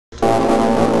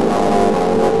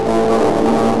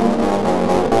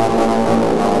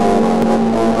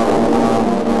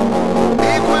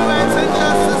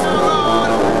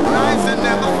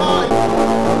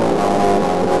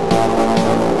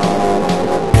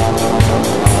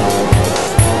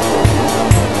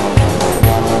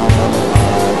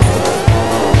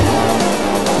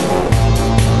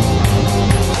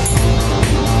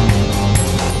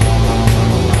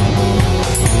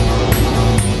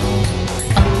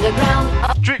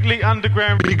Strictly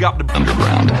underground. Big up the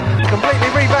underground. Completely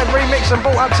revamped, remixed and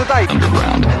brought up to date.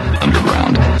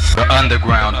 Underground. The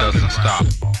underground doesn't stop.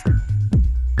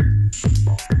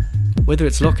 Whether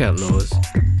it's lockout laws,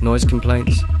 noise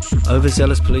complaints,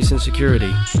 overzealous police and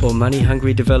security, or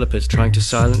money-hungry developers trying to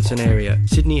silence an area,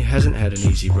 Sydney hasn't had an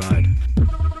easy ride.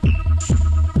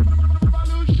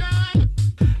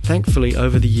 Thankfully,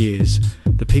 over the years,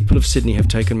 the people of Sydney have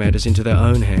taken matters into their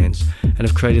own hands and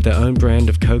have created their own brand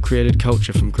of co-created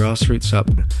culture from grassroots up.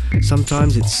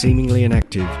 Sometimes it's seemingly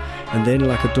inactive, and then,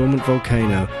 like a dormant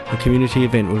volcano, a community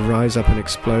event will rise up and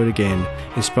explode again,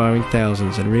 inspiring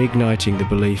thousands and reigniting the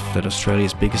belief that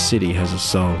Australia's biggest city has a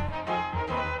soul.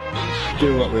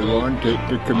 Do what we want,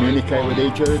 to communicate with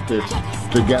each other,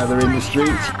 to gather in the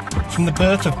streets. From the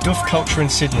birth of Doof culture in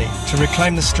Sydney, to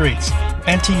reclaim the streets,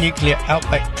 anti-nuclear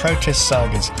outback protest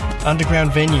sagas,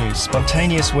 underground venues,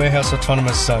 spontaneous warehouse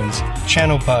autonomous zones,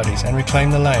 channel parties and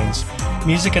reclaim the lanes,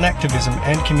 music and activism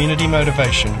and community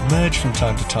motivation merge from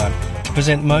time to time to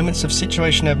present moments of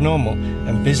situation abnormal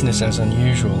and business as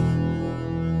unusual.